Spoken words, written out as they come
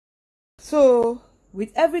So,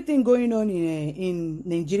 with everything going on in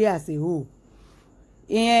Nigeria as a whole,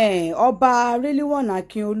 Oba really want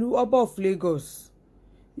Akinolu, Oba of Lagos,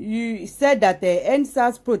 you said that the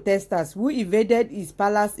NSAS protesters who invaded his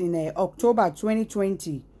palace in October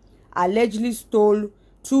 2020 allegedly stole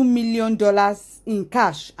 $2 million in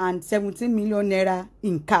cash and 17 million naira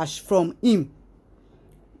in cash from him.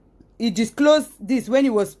 He disclosed this when he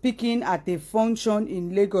was speaking at a function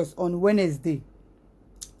in Lagos on Wednesday.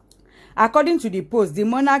 According to the Post, the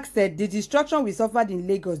monarch said the destruction we suffered in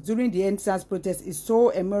Lagos during the NSAS protest is so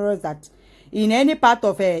enormous that in any part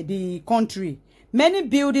of the country, many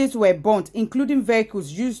buildings were burnt, including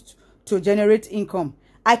vehicles used to generate income.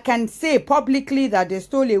 I can say publicly that they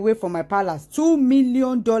stole away from my palace $2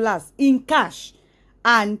 million in cash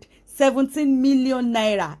and 17 million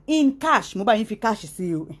naira in cash. Cash is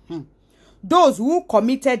you. Those who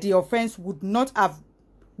committed the offense would not have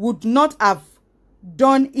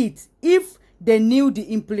done it if they knew the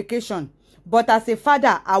implication. But as a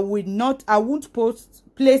father, I won't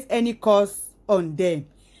place any curse on them.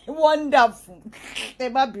 Wonderful. Hey.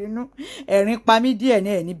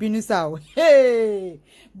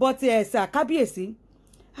 But sir, Kabiyesi,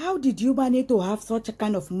 how did you manage to have such a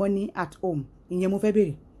kind of money at home in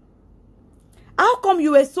February? How come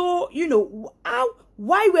you were so,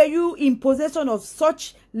 why were you in possession of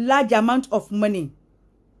such large amount of money?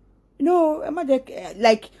 No,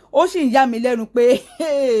 like Ocean Yamilenu pay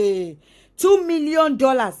 $2 million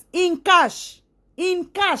in cash.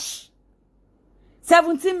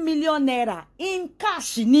 17 million naira in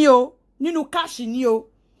cash nio. Cash nio.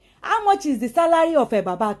 How much is the salary of a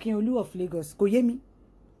Baba Akinolu of Lagos? Kò yé mi.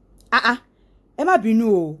 Ẹ má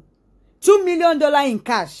bínú o. $2 million in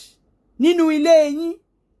cash. Nínú ilé yín.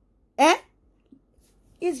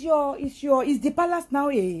 Is the palace now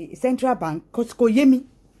a central bank? Kò yé mi.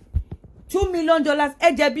 $2 million.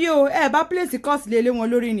 Ẹ jẹ̀bi o. Ẹ bá place cost lé wọn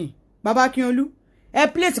lórí ni. Baba Akinolu. Ẹ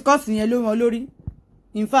place cost yẹn lé wọn lórí.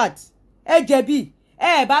 In fact, ẹ jẹ̀bi.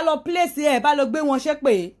 Ẹ bá lọ place ẹ bá lọ gbé wọn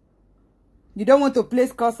ṣépè. You don't want to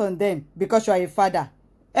place curse on them because you are a father.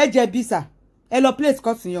 Ẹ jẹ̀bi sir. Ẹ lọ place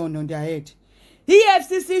curse on their head.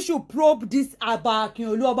 EFCC should probe this Abba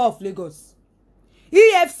Akinolu, Oba of Lagos.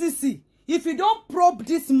 EFCC, if you don't probe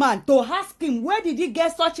this man to ask him where did he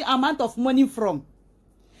get such an amount of money from?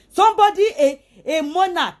 Somebody, a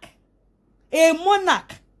monarch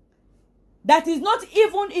that is not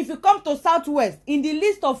even, if you come to Southwest, in the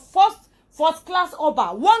list of first class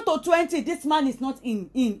Oba, 1 to 20, this man is not in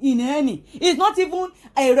any. He's not even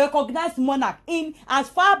a recognized monarch in as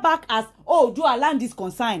far back as Oòduà land is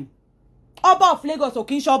concerned. Oba of Lagos ò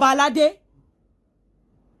kí ń ṣọba aládé.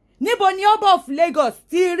 Níbo ni Oba of Lagos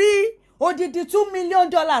ti rí odidi $2 million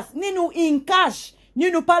nínú in cash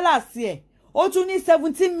nínú palace ẹ̀. Ó tún ní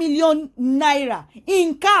 17 million naira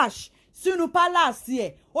in cash sínú palace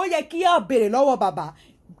ẹ̀. Ó yẹ kí ẹ béèrè lọ́wọ́ bàbá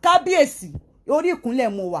Kábíyèsí orí ìkúnlẹ̀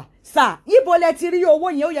mo wà. Sir, ibo lẹ ti rí owó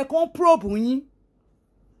yẹn, ó yẹ kó probe yín.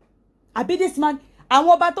 Àbí this man,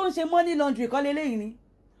 àwọn ọba tó ń ṣe money laundry kọ́ lélẹ́yìn ni.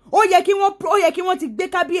 Ó yẹ kí wọ́n ti gbé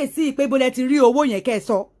Kábíyèsí pé ibo lẹ ti rí owó yẹn kẹ́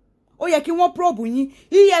sọ. Ó yẹ kí wọ́n probe yín.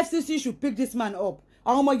 EFCC should pick this man up.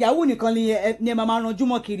 Àwọn ọmọ Yahoo nìkan ni ẹ máa ranjú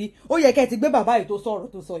mọ́ kiri. Ó yẹ kẹ́ ti gbé bàbá yìí tó sọ̀rọ̀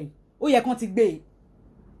tó sọ yìí. Ó yẹ kán ti gbé.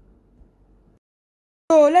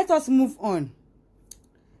 So let us move on.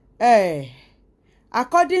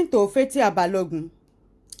 According to Feti Abalogun,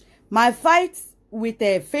 my fight with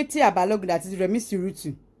Feti Abalogun, that is Remi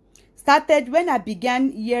Surutu, started when I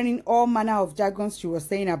began hearing all manner of jargons she was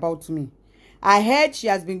saying about me. I heard she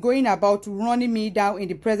has been going about running me down in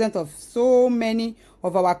the presence of so many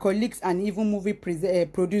of our colleagues and even movie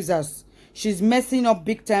producers. She's messing up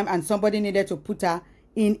big time and somebody needed to put her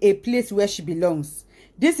in a place where she belongs.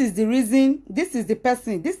 This is the reason, this is the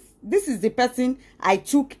person I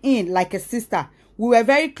took in like a sister. We were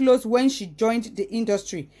very close when she joined the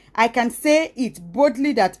industry. I can say it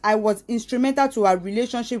boldly that I was instrumental to her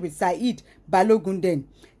relationship with Said Balogun then.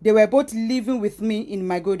 They were both living with me in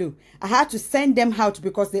Magodo. I had to send them out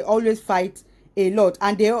because they always fight a lot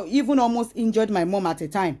and they even almost injured my mom at a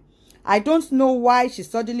time. I don't know why she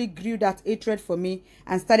suddenly grew that hatred for me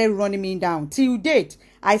and started running me down. Till date,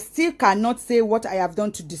 I still cannot say what I have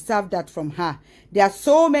done to deserve that from her. There are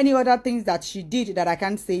so many other things that she did that I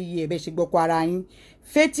can't say here.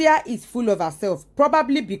 Fetia is full of herself,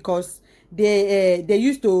 probably because they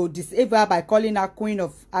used to disable her by calling her queen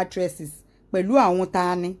of actresses.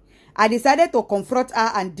 I decided to confront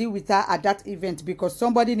her and deal with her at that event because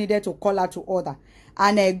somebody needed to call her to order.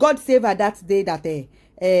 And God saved her that day that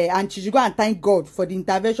and she should go and thank God for the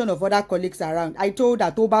intervention of other colleagues around. I told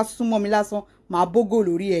her, Toba sumo mi lasan, ma bogo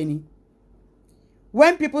lori eni.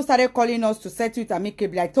 When people started calling us to settle it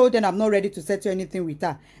amicably, I told them I'm not ready to settle anything with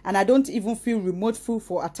her. And I don't even feel remorseful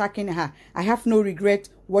for attacking her. I have no regret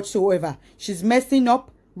whatsoever. She's messing up,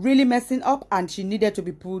 really messing up, and she needed to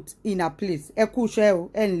be put in her place. Ẹ kú iṣẹ́ o,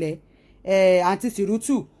 ẹ ǹlẹ́, Aunty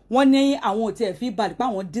Sirutu. Wọ́n ní àwọn ò tiẹ̀ fi balẹ̀ pé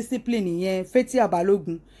àwọn discipline yẹn Fathia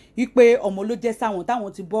Balogun wípé ọmọ ló jẹ́ sáwọn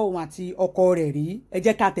táwọn ti bọ́ òun àti ọkọ rẹ̀ rí. Ẹ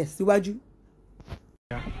jẹ́ ká tẹ̀síwájú.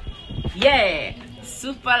 Yeah,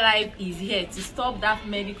 Super Life is here to stop that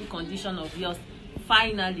medical condition of yours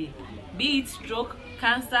finally. Be it stroke,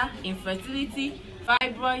 cancer, infertility,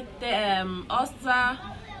 fibroid, ulcer,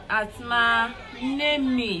 asthma,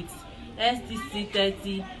 name it. STC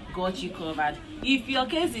 30 got you covered. If your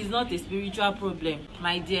case is not a spiritual problem,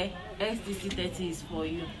 my dear, STC 30 is for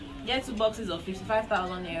you. Get 2 boxes of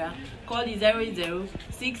 55,000 naira. Call the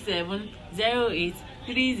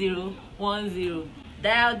 0067083010.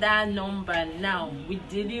 Dial that number now. We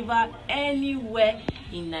deliver anywhere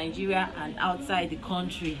in Nigeria and outside the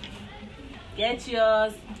country. Get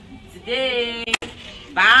yours today.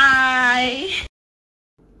 Bye.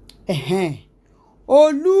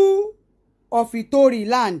 Olu of Itori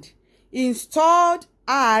land installed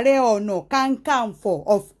Ààrẹ Ọ̀nà Kakanfò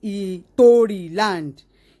of Itori land.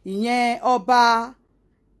 Ìyẹn Ọba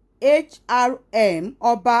HRM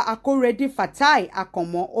Ọba Akorede Fatai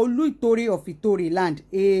Akanmo Olu Itori of Itori land,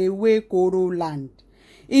 Ewekoro land.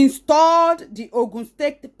 Installed the Ogun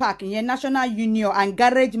State Park ìyẹn National Union and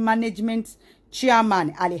Garage Management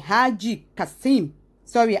Chairman Alhaji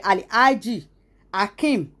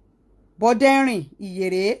Akim Boderin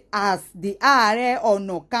Iyere as the Ààrẹ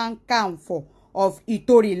Ọ̀nà Kakanfò of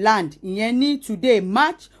Itori land. Ìyẹn ní today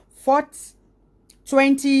March 4th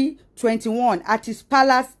 2021 at his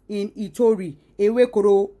palace in Itori,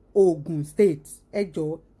 Ewekoro, Ogun State. Ẹ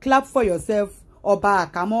clap for yourself, Ọba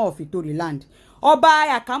Akamo of Itori land. Ọba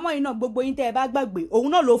Akamo yìí náà gbogbo yín tẹ́ ẹ bá gbàgbé,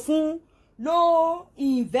 òun náà ló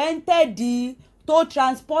invented the tó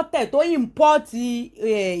transported tó import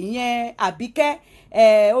ìyẹn Abike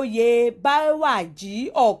oyè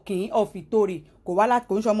Báwàjí Ọ̀kín of Itori. Kò wá láti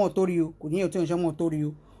kò ń ṣọmọ Itori o, kò ní ètò ìṣọmọ Itori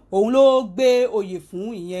o. Òun ló gbé oyè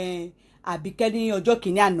fún ìyẹn Abike ní ọjọ́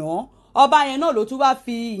kìíní àná. Ọba yẹn náà ló tún wá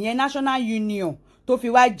fi ìyẹn National Union tó fi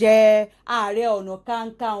wá jẹ Ààrẹ Ọ̀nà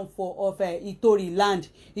Kakanfò of Itori land.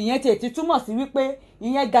 Ìyẹn tètè túmọ̀ sí wípé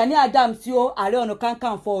ìyẹn Gani Adams o Ààrẹ Ọ̀nà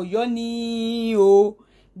Kakanfò Ọ̀yọ́ ni o.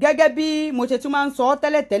 Gẹ́gẹ́ bí mo ṣe tún máa ń sọ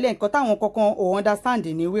tẹ́lẹ̀tẹ́lẹ̀ nǹkan táwọn kankan ò understand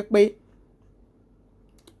ni wípé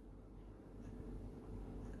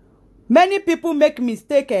many people make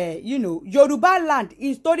mistake, Yoruba land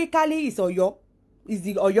historically is Oyo, is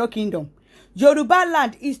the Oyo kingdom. Yoruba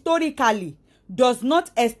land historically does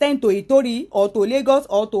not extend to Itori or to Lagos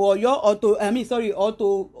or to Oyo or to or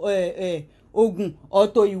to Ogun or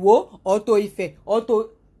to Iwo or to Ife or to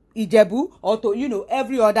Ijebu or to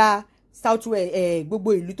every other southwest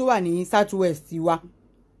gbogbo ìlú tó wà ní southwest wa.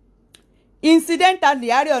 Incidentally,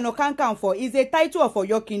 Ààrẹ Ọ̀nà Kakanfò is a title of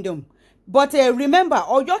Oyo kingdom. But remember,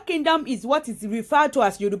 Oyo kingdom is what is referred to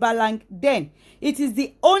as Yoruba land then. It is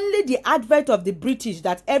only the advent of the British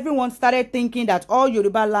that everyone started thinking that all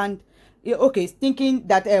Yoruba land, thinking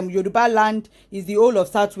that Yoruba land is the whole of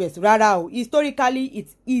Southwest. Rárá o, historically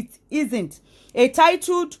it isn't. A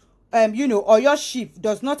titled Oyo chief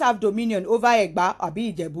does not have dominion over Egba,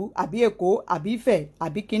 àbí Ìjẹ̀bú, àbí Èkó, àbí Ifẹ̀,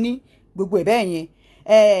 àbí kíní, gbogbo ẹ̀ bẹ́ẹ̀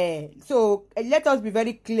yẹn. So let us be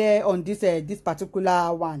very clear on this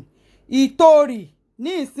particular one. Itori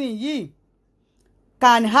nísìnyí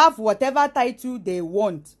can have whatever title they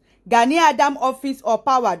want. Gani Adam office or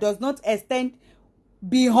power does not extend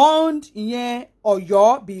beyond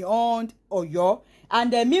Oyo.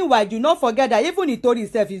 And meanwhile, do not forget that even Itori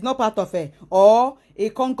itself is not part of or a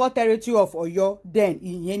conquered territory of Oyo then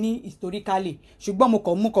ìyẹn historically. Ṣùgbọ́n mo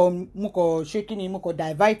kọ ṣe kíni mo kọ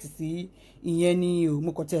divide sí ìyẹn ni o,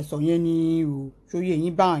 mo kọ tẹ̀ sọ yẹn ni o. Ṣóyè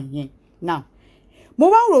yín bá yẹn. Now, mo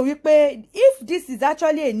wá rò wípé if this is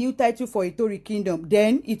actually a new title for Itori kingdom,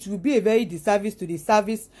 then it will be a very disservice to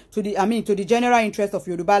the general interest of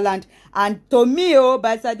Yoruba land and to me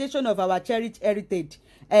by suggestion of our cherished heritage.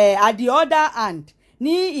 At the other hand,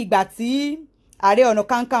 ní ìgbà tí Ààrẹ Ọ̀nà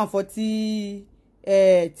Kakanfò ti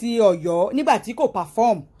Ọ̀yọ́ nígbà tí kò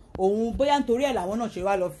perform òun bóyá nítorí ẹ̀ làwọn náà ṣe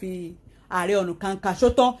wá lọ fi Ààrẹ Ọ̀nà Kakanfò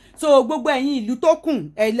ṣótán. So gbogbo ẹ̀yin ìlú tó kù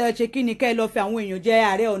ẹ lọ ṣe kíni kẹ́ lọ fi àwọn èèyàn jẹ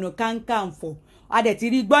Ààrẹ Ọ̀nà Kakanfò. Adẹ̀ ti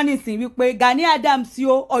rí gbọ́ nísìn wípé Gani Adams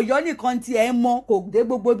Ọ̀yọ́ nìkan tí ẹ mọ̀ kò dé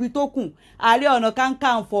gbogbo ibi tó kù. Ààrẹ Ọ̀nà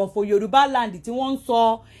Kakanfò for Yorùbá land tí wọ́n ń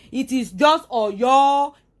sọ it is just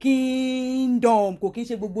Ọ̀yọ́ kingdom, kò kí ń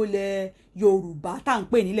ṣe gbogbo ilẹ̀ Yorùbá tá ń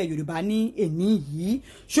pè nílẹ̀ Yorùbá ní èní yìí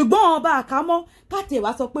ṣùgbọ́n ọba àkámọ́ káàtì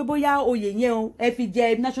wá sọ pé bóyá oyè yẹn o ẹ fi jẹ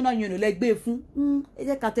national union lẹ́gbẹ́ fún ẹ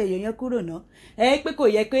jẹ́ ká tẹ èèyàn yẹn kúrò ná pé kò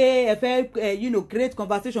yẹ pé ẹ fẹ́ create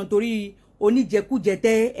conversation torí oníjẹkújẹ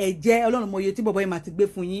tẹ ẹ jẹ́ Ọlọ́run mọ iye tí bọ̀bọ̀ yẹn máa ti gbé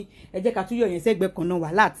fún yín ẹ jẹ́ ká tún yọ yẹn sẹ́gbẹ́ kan náà wà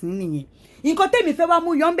láti nìyẹn nǹkan tèmi fẹ́ wá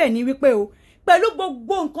mú yọ́nbẹ̀ ni wípé o pẹ̀lú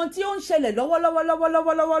gbogbo nǹkan tí ó ń ṣẹlẹ̀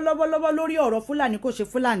lọ́wọ́lọ́wọ́ lórí ọ̀rọ̀ Fúlàní kò ṣe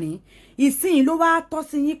Fúlàní ìsìn ló wá tọ́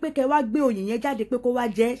sí yín pé kẹ́ wá gbé oyè yẹn jáde pé kó wá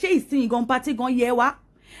jẹ́ ṣé ìsìn gan pátí gan yẹ wá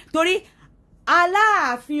torí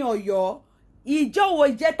Aláàfin Ọ̀yọ́ ìjọwọ́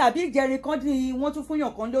ìjẹ tàbí ìjẹrin kan ní wọ́n tún fún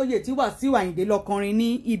yàn kan lóyè tí Wàsíù Àyìndé lọkọrin ní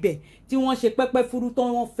ibẹ̀ tí wọ́n ṣe pẹ́pẹ́ furu tán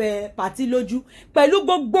wọ́n fẹ́ pàtí lójú pẹ̀lú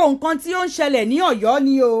gbogbo nǹkan tí ó ń ṣẹlẹ̀ ní Ọ̀yọ́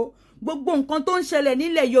ni o gbogbo nǹkan tó ń ṣẹlẹ̀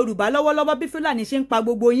nílẹ̀ Yorùbá lọ́wọ́lọ́wọ́ bí Fúlàní ṣe ń pa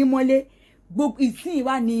gbogbo yín mọ́lé gbogbo ìsìn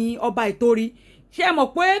wà ní ọba Ìtorí ṣé mọ̀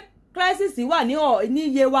pé crisis wà ní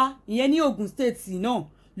Yewa ìyẹn ní Ogun State náà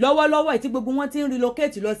lọ́wọ́lọ́wọ́ tí gbogbo wọn ti ń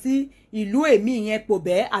relocate lọ sí ìlú èmi ìyẹn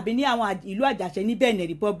Pòbẹ́ àbí ní àwọn ìlú àjàṣe ní Benin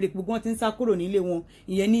Republic gbogbo wọn ti ń sá kúrò nílé wọn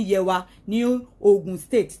ìyẹn ní Yewa ní Ogun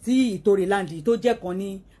State tí Ìtorí land tó jẹ́ kan ní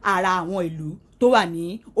ara àwọn ìlú tó wà ní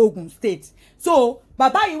Ogun State so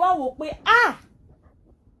bàbá yìí wá wò pé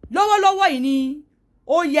lọ́wọ́lọ́wọ́ yìí ni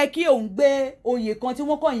ó yẹ kí òun gbé oyè kan tí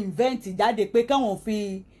wọ́n kàn invent jáde pé káwọn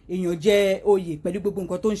fi èèyàn jẹ oyè pẹ̀lú gbogbo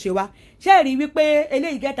nǹkan tó ń ṣe wá ṣé rí wípé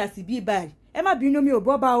eléyìí gẹ́ta sí bí báyìí ẹ má bínú mi ò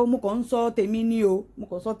bọ́ bá o mo kàn ń sọ tèmi ní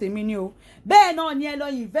o bẹ́ẹ̀ náà ni ẹ lọ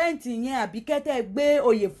invent yẹn Àbíkẹ́ tẹ́ gbé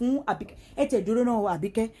oyè fún Àbíkẹ́ ẹ tẹ̀ dúró náà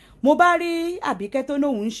Àbíkẹ́ mo bá rí Àbíkẹ́ tó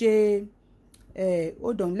náà ń ṣe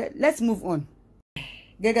hold on let's move on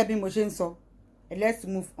gẹ́gẹ́ bí mo ṣe ń sọ let's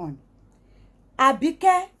move on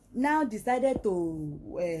Àbíkẹ́ now decided to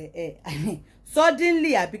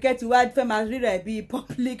suddenly Àbíkẹ́ ti wá fẹ́ máa ríra ẹ̀ bí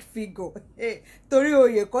public figure torí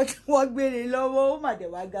oyè kan tí wọ́n gbére lọ́wọ́ ó mà dé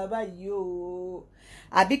wá ga báyìí o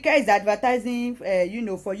Àbíkẹ́ is advertising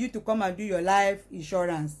for you to come and do your life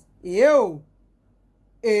insurance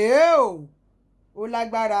ó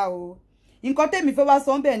lágbára o nǹkan tèmi fẹ́ wá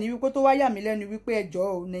sọ bẹ́ẹ̀ ni wípé tó wá yà mí lẹ́nu wípé ẹjọ́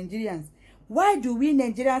o Nigerians why do we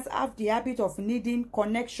Nigerians have the habit of needing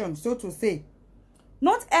connection so to say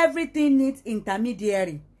not everything needs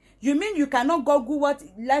intermediary. You mean you cannot Google what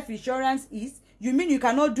life insurance is? You mean you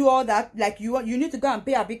cannot do all that? Like you need to go and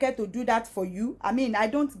pay Abike to do that for you? I mean, I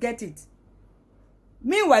don't get it.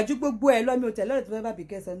 Meanwhile, you gbogbo ẹ lọ mi ò tẹ̀lé ọ̀rẹ́ tó fẹ́ bá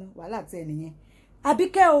Abike sọ náà wàhálà tí ẹ nìyẹn.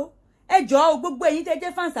 Abike o, ẹ jọ̀ọ́ o gbogbo ẹ̀yin tẹ́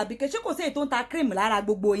jẹ́ fans Abike ṣé kò sí èyí tó ń ta cream lára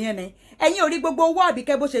gbogbo yẹn ni? Ẹ̀yin ò rí gbogbo owó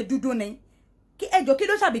Abike bó ṣe dúdú ni. Ẹ jọ̀ọ́ kí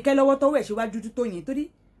ló ṣàbíkẹ́ lọ́wọ́ tọ́wọ́ ẹ̀ ṣe wá dúdú tó yẹn torí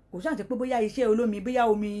kò ṣàǹtẹ̀ pé bóyá iṣẹ́ olómi bóyá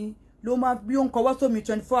omi ló máa bí ó ń kọwọ́ sómi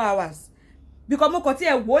 24 hours because mo kàn tí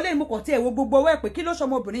ẹ wò lè mo kàn tí ẹ wo gbogbo owó ẹ pé kí ló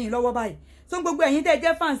ṣọmọbìnrin yìí lọ́wọ́ báyìí so gbogbo ẹ̀yin tẹ́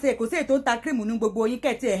jẹ́ fans ẹ kò sí èyí tó ń ta cream ní gbogbo yín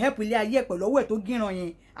kẹ́ tí ẹ help ilé ayé ẹ pẹ̀lú owó ẹ tó gíran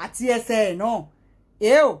yẹn àti ẹsẹ̀ ẹ náà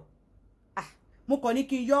mo kàn ní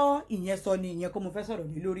kí n yọ ìyẹn sọ ni ìyẹn kó mo fẹ́ sọ̀rọ̀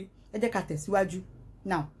lé lórí ẹ jẹ́ ká tẹ̀síwájú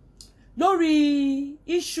now lórí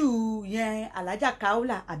issue yẹn Alájà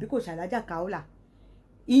Kaola àbí kò ṣe Alájà Kaola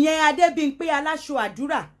ìyẹn Adébímpé aláṣọ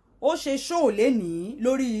àdúrà ó ṣe ṣóò lénìí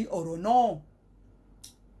lórí ọ̀rọ̀ náà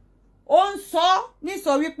ó ń sọ ní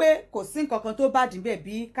sọ wípé kò sí nǹkan kan tó bá dìbẹ̀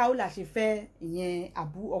bí Kaola ṣe fẹ́ ìyẹn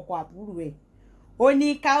ọkọ àbúrò ẹ̀ ó ní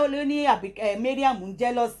Kaola ní Mariam ń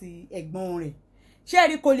jẹ́lọ́sì ẹ̀gbọ́n rẹ̀ ṣé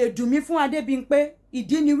rí kò lè dùn mí fún Adébímpé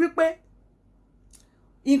ìdí ni wípé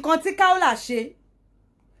nǹkan tí Kaola ṣe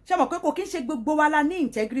mọ̀ pé kò kí ń ṣe gbogbo wa la ní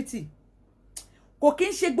integrity kò kí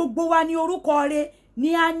ń ṣe gbogbo wa ní orúkọ rẹ̀ ni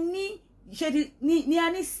a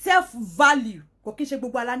ní self value kò kí ń ṣe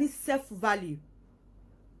gbogbo wa la ní self value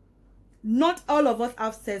not all of us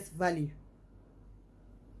have self value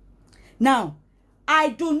now I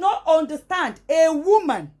do not understand a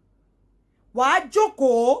woman wàá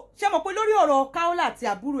jókòó ṣé mọ̀ pé lórí ọ̀rọ̀ Kaola àti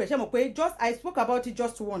àbúrò ẹ̀ ṣé mọ̀ pé I spoke about it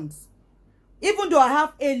just once even though I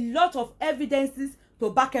have a lot of evidences to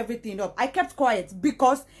back everything up I kept quiet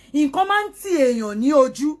because nǹkan máa ń tì èèyàn ní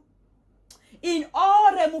ojú in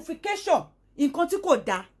all ramification nǹkan tí kò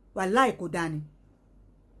dáa wàláì kò dáa ni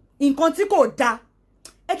nǹkan tí kò dáa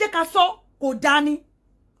ẹ jẹ́ ká sọ kò dáa ni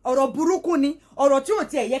ọ̀rọ̀ burúkú ni ọ̀rọ̀ tí ò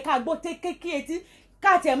tiẹ̀ yẹ ká gbọ́ kékeré etí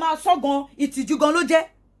ká tiẹ̀ máa sọ gan ìtìjú gan ló jẹ́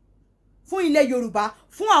fún ilẹ̀ Yorùbá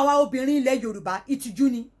fún àwa obìnrin ilẹ̀ Yorùbá ìtìjú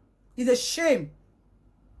ni it's a shame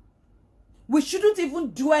we shouldn't even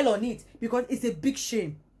dwell on it because it's a big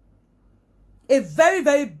shame a very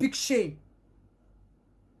very big shame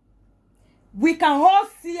we can all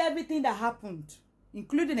see everything that happened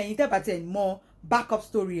including the interpreter and more backup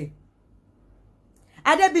story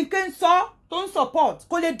Adebimpe ń sọ tó ń support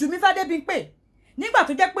kò lè dùn mí f'Adebimpe nígbà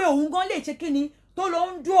tó jẹ́ pé òun gan lè ṣe kíni tó lọ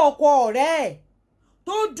ń dún ọkọ ọ̀rẹ́ ẹ̀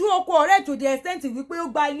tó dú ọkọ ọ̀rẹ́ to the extent wípé ó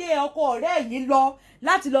gba ilé ọkọ ọ̀rẹ́ yìí lọ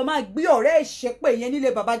láti lọ máa gbé ọ̀rẹ́ ìṣépè yẹn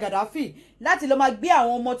nílé bàbá Gadafi, láti lọ máa gbé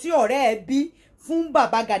àwọn ọmọ tí ọ̀rẹ́ ẹ̀ bí fún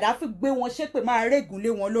bàbá Gadafi, gbé wọn ṣépè, máa régùn lé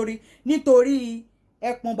wọn lórí nítorí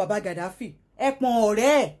ẹpọn bàbá Gadafi, ẹpọn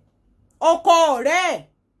ọ̀rẹ́ ẹ̀, ọkọ ọ̀rẹ́ ẹ̀.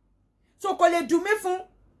 So kò lè dùn mí fún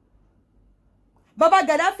bàbá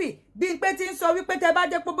Gadafi. Bímpé ti ń sọ wípé tẹ́ bá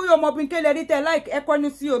jẹ́ pé bóyá ọmọ Bímpé lè rí tẹ́ like ẹ kọ́ni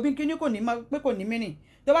sí o, Bímpé ní kò ní pé kò ní mínì.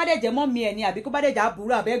 Tó bá dẹ̀ jẹ́ mọ́ mi ẹ̀ ni àbí kó bá dẹ̀ jẹ́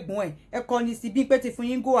àbúrò àbẹ́gbọ́n ẹ̀ ẹ kọ́ni sí. Bímpé ti fún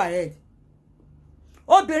yín go ahead.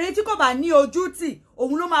 Obìnrin tí kò bá ní ojú tì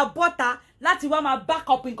òun ló máa bọ́ta láti wá máa back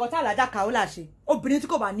up nǹkan tí Alhaja Kaola ṣe. Obìnrin tí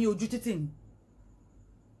kò bá ní ojú títì ni.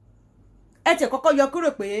 Ẹ tẹ̀ kọ́kọ́ yọ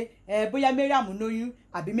kúrò pé bóyá Mariam lóyún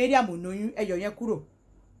àbí Mariam lóyún, ẹ yọ yẹn kúrò.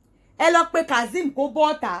 Ẹ lọ pé Kazeem kó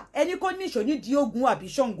bọ́ta, ẹni kó ní ìṣó nídìí Ògún àbí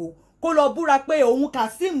Ṣàngó kó lọ búra pé òun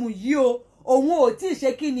Kazeem yìí o, òun ò tí ì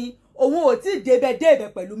ṣe kíni, òun ò tí ì débẹ̀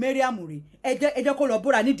pẹ̀lú Mariam rẹ̀. Ẹ jẹ́ kó lọ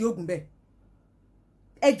búra nídìí Ògún bẹ́ẹ̀.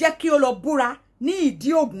 Ẹ jẹ́ kí ó lọ búra ní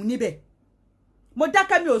ìdí Ògún níbẹ̀. Mo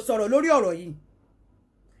dákẹ́ mi ò sọ̀rọ̀ lórí ọ̀rọ̀ yìí.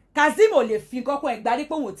 Kazeem ò lè fi kọ́kọ́ ẹ̀gbárí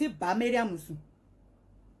pé òun ò tí ì bá Mariam sùn.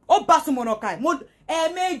 Ó bá sùn mọ̀nà ká ẹ̀.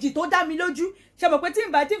 Ẹ̀ẹ̀mejì tó dá mi lójú. Ṣé mọ̀ pé tí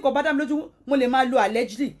nǹkan bá dá mi lójú mo lè máa lo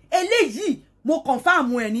allegedly. Eléyìí mo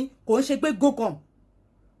confirm ẹ̀ ní kò ń ṣe pé go come.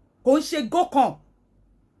 Kò ń ṣe go come.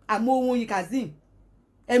 Àmọ́ ohun yìí Kazeem.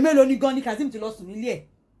 Ẹ̀mélòó ni gan ni Kazeem ti lọ sùn nílé ẹ̀.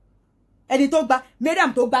 Ẹni tó gba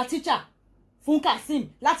Mariam tó gba teacher fún Kazeem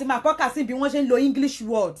láti máa kọ́ Kazeem bí wọ́n ṣe ń lo English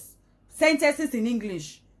words, sentences in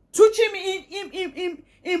English, teaching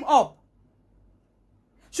him up.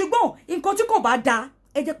 Ṣùgbọ́n nǹkan tí kò bá dáa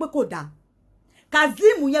ẹ jẹ́ pé kò dáa.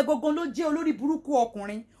 Kazeem yẹn gangan ló jẹ́ olórí burúkú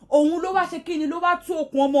ọkùnrin. Òun ló wá ṣe kíni, ló wá tú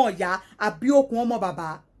okùn ọmọ ìyá àbí okùn ọmọ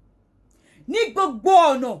bàbá. Ní gbogbo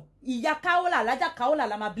ọ̀nà ìyá Kaola, Alhaja Kaola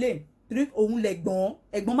la máa blame. Torí òun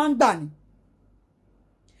ẹ̀gbọ́n máa ń gbà ni.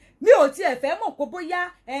 Mi ò tiẹ̀ fẹ́ mọ̀ kó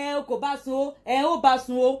bóyá kò bá sùn o, ó bá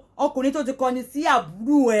sùn o. Ọkùnrin tó ti kọni sí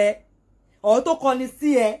àbúrò ẹ̀, ọ̀ tó kọni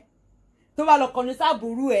sí ẹ, tó wá lọ kọni sí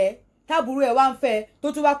àbúrò ẹ̀, tábúrò ẹ̀ wá ń fẹ́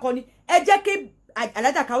tó tún wá kọni. Ẹ jẹ́ kí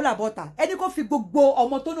Alhaja Kaola bọ́ta. Ẹni kó fi gbogbo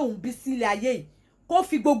ọmọ tó lóun bí sílẹ̀ ayé yìí, kó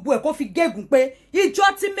fi gbogbo ẹ̀ kó fi gégùn pé ìjọ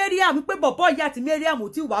tí Mariam pé bọ̀bọ̀ ìyá àti Mariam ò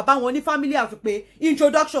tí wà bá wọn ní family house pé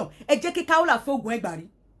introduction. Ẹ jẹ́ kí Kaola fi oògùn ẹgbàrí.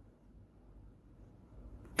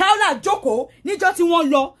 Kaola jókòó níjọ́ tí wọ́n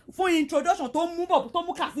lọ fún introduction tó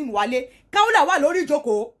mú Kazeem wálé. Kaola wà lórí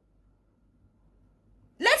ìjókòó.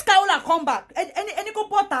 Let Kaola come back. Ẹni kó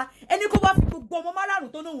bọ́ta, ẹni kó bá fi gbogbo ọmọ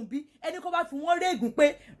márààrún tó lóhùn bí, ẹni kó bá fi wọ́n régùn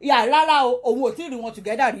pé yà rárá o, òun ò tí ì rí wọn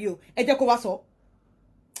together rí o. Ẹ jẹ́ kó wá sọ.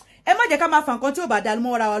 Ẹ má jẹ́ ká máa fa nǹkan tí ò bá dá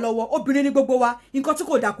mọ́ ra wa lọ́wọ́. Obìnrin ní gbogbo wa, nǹkan tí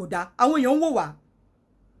kò dá kò dá. Àwọn èèyàn ń wò wá.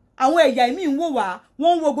 Àwọn ẹ̀yà ìmí ń wò wá.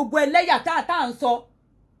 Wọ́n ń wo gbogbo ẹlẹ́yà tá à ń sọ.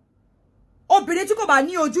 Obìnrin tí kò bá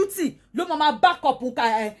ní ojú tì ló máa back up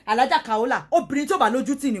Alhaja Kaola. Obìnrin tí ò bá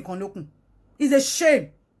lójú tì nìkan ló kù. It's a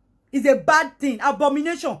shame. It's a bad thing.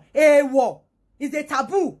 Abomination. Èèwọ̀. It's a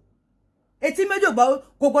taboo. Etí méjì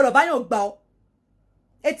kò gbọdọ̀ báyàn gbà ọ́.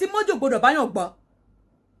 Etí méjì gbọdọ̀ báyàn gbà.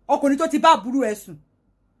 Ọkùnrin tó ti bá àbúrò ẹ̀ sùn.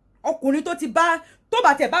 Ọkùnrin tó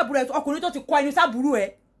bá tẹ̀ bá àbúrò ẹ̀ sùn. Ọkùnrin tó ti kọ ẹnu sábúrò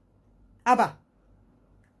ẹ̀. Àbà.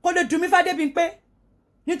 Kò lè dùn mí f'Adebimpe.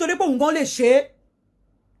 Nítorí pé òun gan lè ṣe é.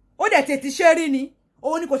 Ó dẹ̀ tètè ṣe rí ni.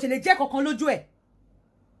 Òun ni kò ṣe lè jẹ́ kankan lójú ẹ̀.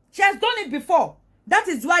 She has done it before. That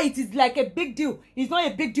is why it is like a big deal. It's not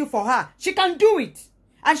a big deal for her. She can do it.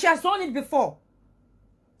 And she has done it before.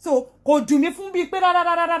 So, kò dùn mí fún bí pé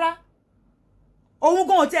rárá. Òun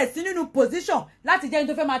gan ò tiẹ̀ sí nínú position láti jẹ́ ẹni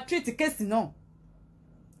tó fẹ́ máa treat case náà.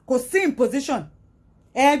 Kò sí in position.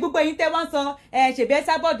 Gbogbo ẹ̀yin tẹ́ wọ́n sọ ṣèbí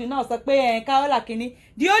Esabod náà sọ pé Kaola kìíní.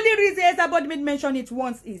 The only reason Esabod made mention it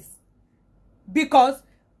once is because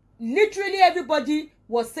literally everybody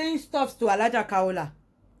was saying stuff to Alhaja Kaola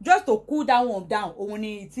just to cool down òun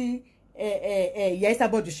ni tí ìyá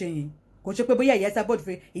Esabod ṣe yẹn. Kò ṣe pé bóyá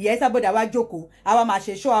ìyá Esabod àwa jókòó àwa máa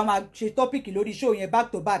ṣe show àwa máa ṣe topic lórí show yẹn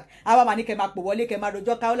back to back àwa máa ní kẹ́ máa pò wọlé kẹ́ máa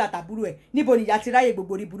rojọ́ Kaola tàbúrò ẹ̀. Níbo ni ìyá ti ráyè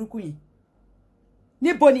gbogbo orí burúkú yẹn?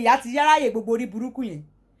 Níbo ni ìyá ti ráyè gbogbo orí burúkú yẹn?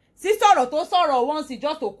 Sísọ̀rọ̀ tó sọ̀rọ̀ once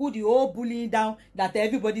just to cool the whole bullying down that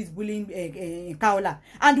everybody is bullying Kaola.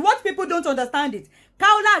 And what people don't understand it,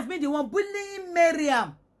 Kaola has been the one bullying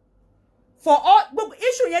Mariam for all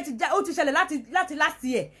issue yẹn ó ti ṣẹlẹ̀ láti last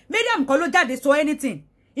year. Mariam kọ́ ló jáde sọ anything.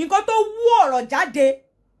 Nǹkan tó wú ọ̀rọ̀ jáde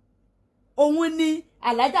òun ni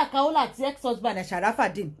Alhaja Kaola àti ex-husband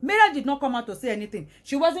Sharafadeen. Mariam did not come out to say anything.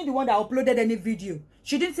 She wasn't the one that uploaded any video.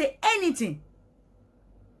 She didn't say anything.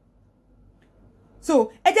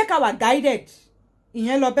 So ẹ jẹ́ ká wà guided.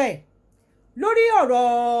 Ìyẹn lọ bẹ́ẹ̀. Lórí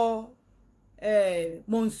ọ̀rọ̀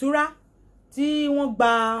Monsura tí wọ́n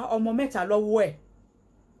gba ọmọ mẹ́ta lọ́wọ́ ẹ̀.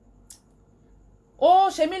 ó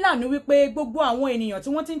ṣe mí láàánú wípé gbogbo àwọn ènìyàn tí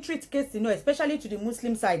wọ́n ti ń treat case náà, especially to the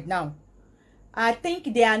Muslim side now, I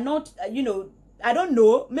think they are not, you know, I don't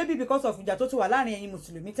know, maybe because of ìjà tó ti wà láàrin ẹ̀yin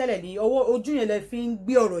mùsùlùmí tẹ́lẹ̀ ní ọwọ́ ojú yẹn lẹ fi ń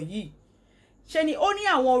gbé ọ̀rọ̀ yìí. Ṣé ni ó ní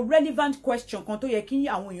àwọn relevant question kan tó yẹ kí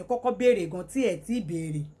àwọn èèyàn kọ́kọ́ béèrè gan tí ẹ̀ tí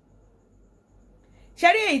béèrè. Ṣé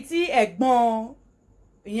rí èyí tí ẹ̀gbọ́n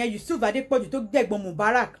ìyẹn Yusuf Adépọ̀jù tó gbẹ̀gbọ́n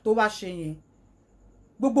Mubarak tó wá ṣe yẹn,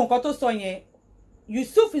 gbogbo nǹkan tó sọ yẹn,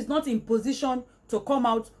 Yusuf is not in position to come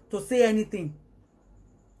out to say anything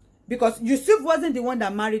because Yusuf wasn't the one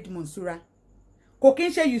that married Monsura. Kò kí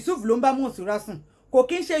ń ṣe Yusuf ló ń bá Monsura sùn, kò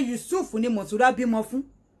kí ń ṣe Yusuf ni Monsura bímọ fún,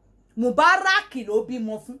 Mubarak ló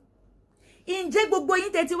bímọ fún. Ǹjẹ́ gbogbo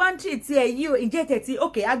yín tẹ́tí wá ń treat ẹ̀ yìí o, ǹjẹ́ tẹ́tí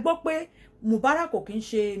okay, a gbọ́ pé Mubarak kò kí ń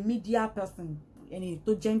ṣe media person, ẹni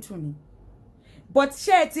tó gentle ni, but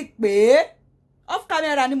ṣé ẹ ti pè off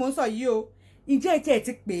camera ni mo ń sọ yìí o, ǹjẹ́ ẹ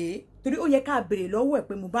ti pè torí ó yẹ ká béèrè lọ́wọ́ ẹ̀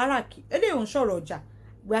pé Mubarak eléyìí ò ń sọ̀rọ̀ ọjà,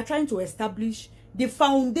 we are trying to establish the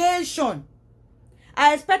foundation.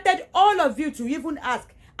 I expected all of you to even ask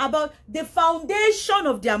about the foundation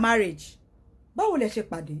of their marriage. Báwo lẹ ṣe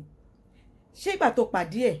pàdé? Ṣé ìgbà tó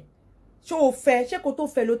pàdé ẹ̀, ṣé o fẹ́, ṣé kó tó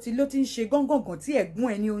fẹ́ ló ti ń ṣe gángangan tí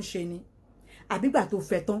ẹ̀gbọ́n ẹ̀ ní ó ń ṣe ni? Àbí ìgbà tó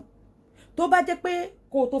fẹ́ tán? Tó bá jẹ́ pé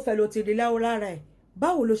kó tó fẹ́ ló ti rí láwọ́ lára ẹ̀,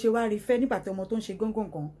 báwo ló ṣe wá rí fẹ́ nígbà tí ọmọ tó ń ṣe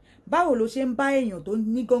gángangan? Báwo ló ṣe ń bá èèyàn tó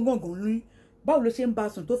ní gángangan ní? Báwo ló ṣe ń bá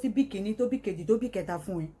sùn tó fi bí kíní, tó bí kejì, tó bí kẹta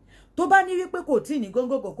fún ẹ? Tó bá ní wípé kò tí ní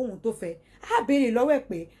gángangan kóhun tó fẹ́, á béèrè lọ́wọ́ ẹ̀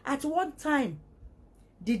pé at what time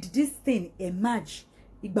did this thing emerge?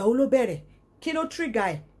 Ìgbà wo ló bẹ̀rẹ̀? Kí ló trigger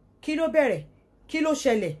ẹ̀? Kí ló bẹ̀rẹ̀? Kí ló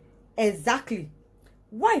ṣẹlẹ̀? Exactly.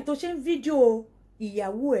 Why tó ṣe ń fídíò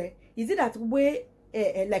ìyàwó ẹ̀? Is it that way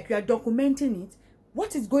like you are documenting it?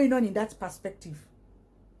 What is going on in that perspective?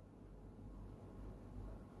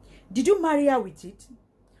 Did you marry her with it?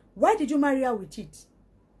 Why did you marry her with it?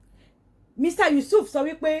 Mr. Yusuf sọ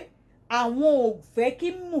wípé àwọn ò fẹ́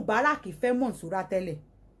kí Mubarak fẹ́ Monsura tẹ́lẹ̀.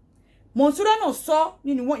 Monsura náà sọ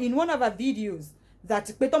in one of her videos that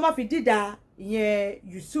pé tó má fi dídà ìyẹn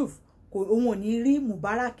Yusuf kò òun ò ní rí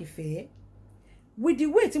Mubarak fẹ́. With the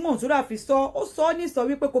way tí Monsura fi sọ, ó sọ ní sọ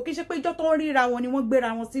wípé kò kí ṣe pé ìjọ́ tó ń ríra wọn ni wọ́n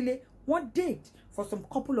gbéra wọn sílé. Wọ́n date for some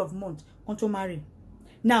couple of months kan tó marry.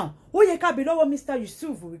 Now, ó yẹ ká bi lọ́wọ́ Mr.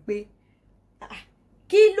 Yusuf wípé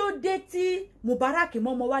kí ló dé tí Mubarak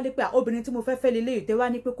mọ́mọ́ wálé pé obìnrin tí mo fẹ́ fẹ́ lélẹ́yìí tẹ́ wá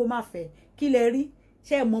ní pé kó má fẹ́, kí lẹ rí?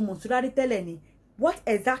 Ṣé ẹ mọ Monsura rí tẹ́lẹ̀ ni? What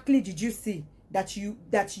exactly did you see that you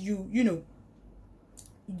know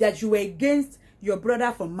that you were against your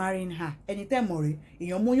brother from marrying her? Ẹni tẹ́ mọ̀ rẹ̀,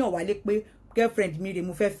 èèyàn mú yàn wálé pé girlfriend mi rè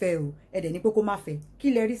mo fẹ́ fẹ́ o, ẹ dẹ̀ ní pé kó má fẹ́.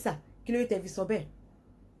 Kí lẹ rí sà? Kí ló tẹ́ fi sọ bẹ́ẹ̀?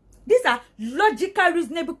 These are logical,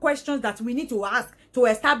 reasonable questions that we need to ask to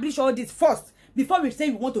establish all this first before we say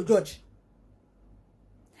we want to judge.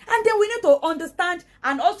 And then we need to understand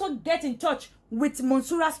and also get in touch with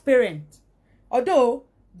Monsura's parents. Although,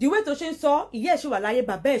 the way to ṣe ń sọ, ìyá ẹ̀ ṣì wà láyé,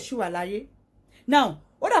 bàbá ẹ̀ ṣì wà láyé. Now,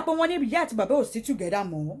 ó dà pé wọ́n ní ìyá àti bàbá ò sí together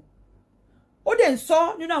mọ́. Ó dẹ̀ ń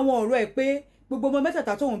sọ nínú àwọn ọ̀rọ̀ ẹ̀ pé gbogbo ọmọ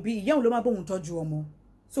mẹ́tẹ̀ẹ̀ta tóun bí, ìyá òun ló máa bóun tọ́jú ọmọ.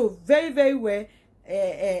 So, very, very well,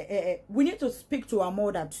 we need to speak to our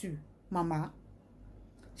mother too, mama.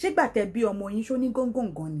 Ṣé gbà tẹ́ bí ọmọ yín ṣó ní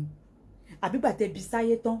gángangan ni? Àbí gbà tẹ́ bí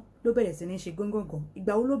sáyé tán ló bẹ̀rẹ̀ sí ní ṣe gángangan?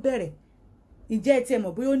 Ìgbà wo ló bẹ̀rẹ̀? Ǹjẹ́ ẹ tiẹ̀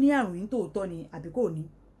mọ̀ bóyá ó ní àrùn yín tòótọ́ ni àbí kò ní?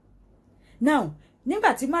 Now,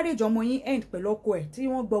 nígbà tí marriage ọmọ yín end pẹ̀lú ọkọ ẹ̀ tí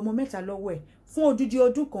wọ́n gba ọmọ mẹ́ta lọ́wọ́ ẹ̀ fún odidi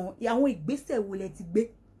ọdún kan, àwọn ìgbésẹ̀ wo lẹ ti gbé?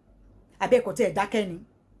 Àbí ẹ̀kọ́ tí ẹ dákẹ́ ni?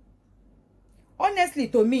 Honestly,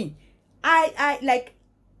 to me, I like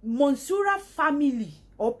Monsura family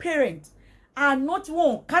or parents are not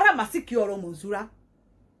one káràmásìkì ọ̀rọ̀ Monsura.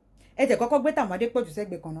 Ẹ tẹ̀ kọ́kọ́ gbé tàwọn Adépọ̀jù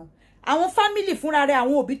sẹ́gbẹ̀ẹ́ kan náà. Àwọn family fúnra rẹ̀,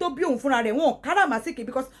 àwọn òbí tó bí òun fúnra rẹ̀, wọn káràmásìkì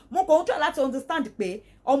because mo kàn ń try láti understand pé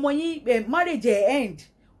ọmọ yín marriage end.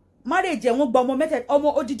 Marriage wọ́n gba ọmọ mẹ́ta,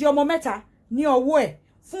 odidi ọmọ mẹ́ta ní ọwọ́ ẹ̀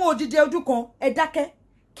fún odidi ọdún kan, ẹ dákẹ́.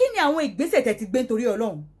 Kí ni àwọn ìgbésẹ̀ tẹ́ ti gbé nítorí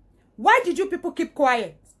Ọlọ́run? Why did you people keep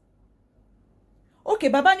quiet? Okay,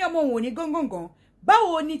 bàbá ní ọmọ òun ò ní gángangan.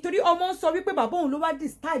 Báwo ni torí ọmọ ń sọ wípé bàbá òun ló wá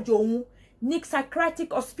discharge òun ní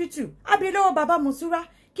psychiatric hospital. Àbí lọ́wọ́ bàbá Monsura,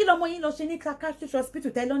 kí lọmọ yín lọ ṣe ní psychiatric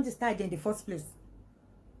hospital tell on discharge in the first place?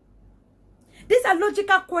 These are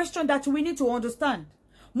logical questions that we need to understand.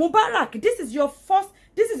 Mubarak, this is your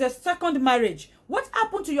second marriage. What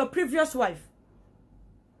happened to your previous wife?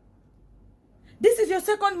 This is your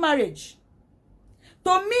second marriage.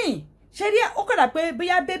 To me, ṣé rí ó kọ̀dà pé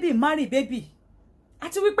bóyá baby marry baby.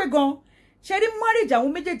 Àti wípé gan, ṣé rí marriage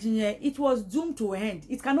àwọn méjèèjì yẹn, it was doomed to end.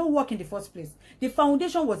 It cannot work in the first place. The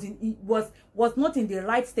foundation was not in the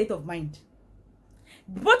right state of mind.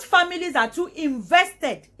 Both families are too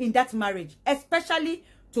invested in that marriage, especially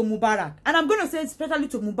to Mubarak. And I'm going to say especially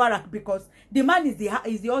to Mubarak because the man is the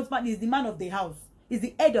husband, is the man of the house, is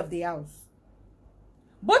the head of the house.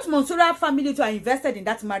 Both Monsura family too are invested in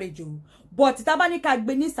that marriage. But Tabanika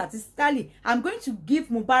Agbeni statistically, I'm going to give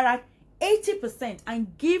Mubarak 80%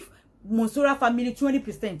 and give Monsura family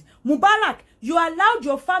 20%. Mubarak, you allowed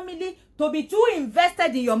your family to be too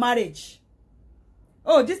invested in your marriage.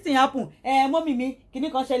 Oh, this thing happen. Mommy me, kini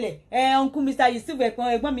kan ṣẹlẹ̀. Uncle Mr. Yusuf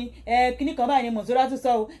ẹ̀gbọ́n mi, kini kan báyìí ni Monsura tún sọ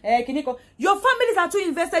o. Kini kan. Your families are too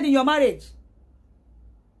invested in your marriage.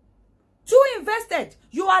 Too invested.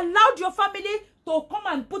 You allowed your family to come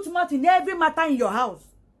and put mouth in every matter in your house.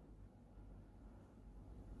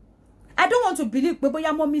 I don't want to believe pé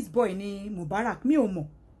bóyá mommy's boy ni Mubarak, mi ò mọ̀.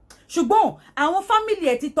 Ṣùgbọ́n àwọn family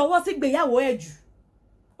ẹ̀ ti tọwọ́ sí ìgbéyàwó ẹ̀ jù.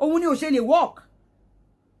 Òun ni ò ṣe lè work.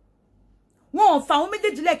 Wọ́n fa àwọn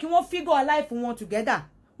méjèèjì lẹ̀ kí wọ́n figure a life wọn together.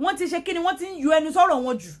 Wọ́n ti ṣe kíni, wọ́n ti ń yọ ẹnu sọ̀rọ̀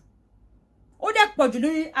wọn jù. Ó dẹ̀ pọ̀jù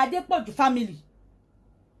lórí Adépọ̀jù family.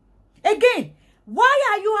 Again, why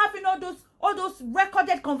are you having all those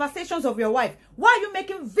recorded conversations of your wife? Why are you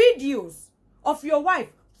making videos of your wife?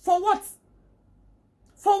 For what?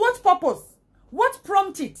 For what purpose? What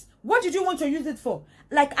prompted it? What did you want to use it for?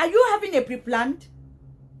 Like, are you having a pre-planned?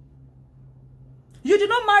 You did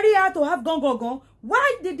not marry her to have gong.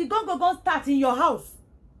 Why did the gong start in your house?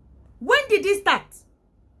 When did it start?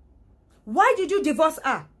 Why did you divorce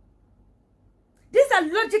her? These are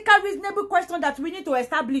logical, reasonable questions that we need to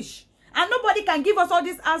establish. And nobody can give us all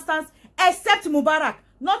these answers except Mubarak,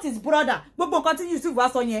 not his brother. Gbogbo nǹkan tí Yusuf wá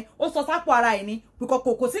sọ yẹn, ó sọ sápò ara ẹ̀ ni, because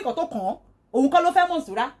kò sí nǹkan tó kàn án. Òun kọ́ ló fẹ́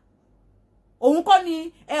Monsura. Òun kọ́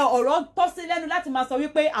ni ọ̀rọ̀ tọ́ sí lẹ́nu láti máa sọ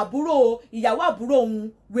wípé ìyàwó àbúrò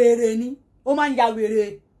òun wèrè ni. Ó máa ń ya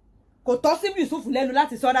wèrè. Kò tọ́ sí Yusuf lẹ́nu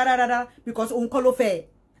láti sọ rárá because òun kọ́ ló fẹ́.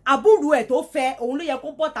 Àbúrò ẹ̀ tó fẹ́, òun ló yẹ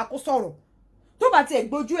kó bọ́ta kó sọ̀rọ̀. Tó bá tiẹ̀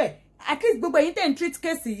gbójú ẹ̀, at least gbogbo ẹ̀yin tẹ́ ń treat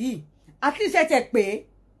case yìí, at least ẹ tẹ̀ pé,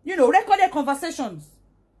 you know, recorded conversations.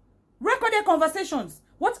 Recorded conversations.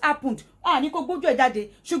 What happened? Ní kó gbójú ẹ̀ jáde.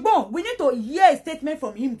 Ṣùgbọ́n, we need to hear a statement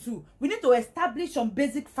from him too. We need to establish some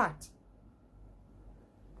basic facts.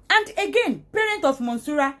 And again, parent of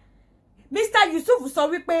Monsura, Mr. Yusuf sọ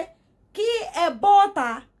wípé kí ẹ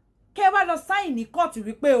bọ́ta kẹ́ wá lọ sign ní court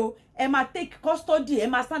wípé o ẹ máa take custody, ẹ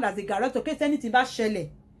máa stand as a guarantor case anything bá ṣẹlẹ̀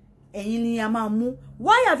ẹ̀yin ni a máa mú.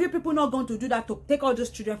 Why have you people not gone to do that to take all those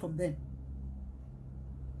children from them?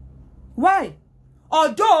 Why?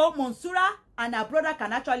 Although Monsura and her brother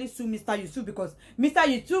can actually sue Mr. Yusuf because Mr.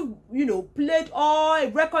 Yusuf, you know, played all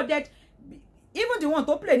recorded, even the one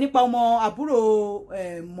to play nípa ọmọ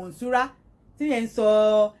àbúrò Monsura tí yẹn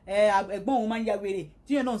sọ ẹ̀gbọ́n òun máa ń ya wèrè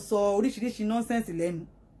tí yẹn náà sọ oríṣiríṣi nonsense lẹ́nu.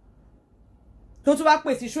 Tó tún wá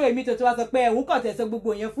pè sí show èmi tó tún wá sọ pé òun kàn tẹ̀ sọ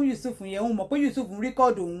gbogbo yẹn fún Yusuf yẹn, òun mọ̀ pé Yusuf ń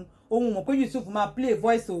record òun mọ̀ pé Yusuf máa play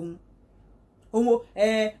voice òun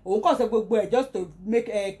kàn sọ gbogbo ẹ̀ just to make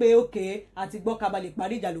pé okay àti gbọ́ kabalẹ̀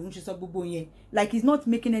parí ìjà lòun ṣe sọ gbogbo yẹn. Like, it's not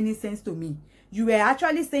making any sense to me. You were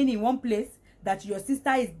actually saying in one place that your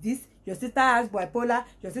sister is this, your sister has bipolar,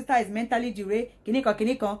 your sister is mentally deranged,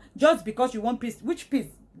 kinikan, just because you want peace. Which peace?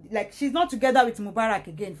 Like, she's not together with Mubarak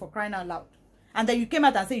again, for crying out loud. And then you came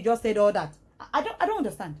out and said you just said all that. I don't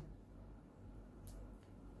understand.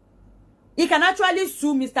 He can actually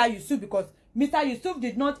sue Mr. Yusuf because Mr. Yusuf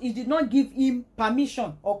did not give him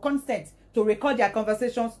permission or consent to record their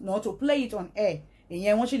conversations, nor to play it on air.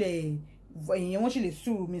 Ìyẹn wọ́n sì lè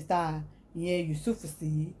sue Mr. Yusuf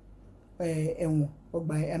sí ẹ̀wọ̀n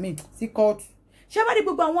ọgbà, I mean, sí court. Ṣé bá rí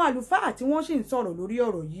gbogbo àwọn àlùfáà tí wọ́n sì ń sọ̀rọ̀ lórí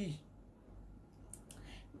ọ̀rọ̀ yìí?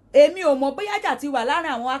 Èmi ò mọ̀ bóyá jà ti wà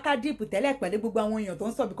láàrin àwọn akadip tẹ́lẹ̀ pẹ̀lú gbogbo àwọn èèyàn tó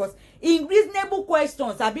ń sọ because in reasonable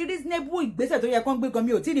questions àbí reasonable ìgbésẹ̀ tó yẹ kán gbé gan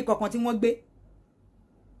mi ò tí ì rí kankan tí wọ́n gbé.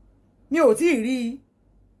 Mi ò tí ì rí.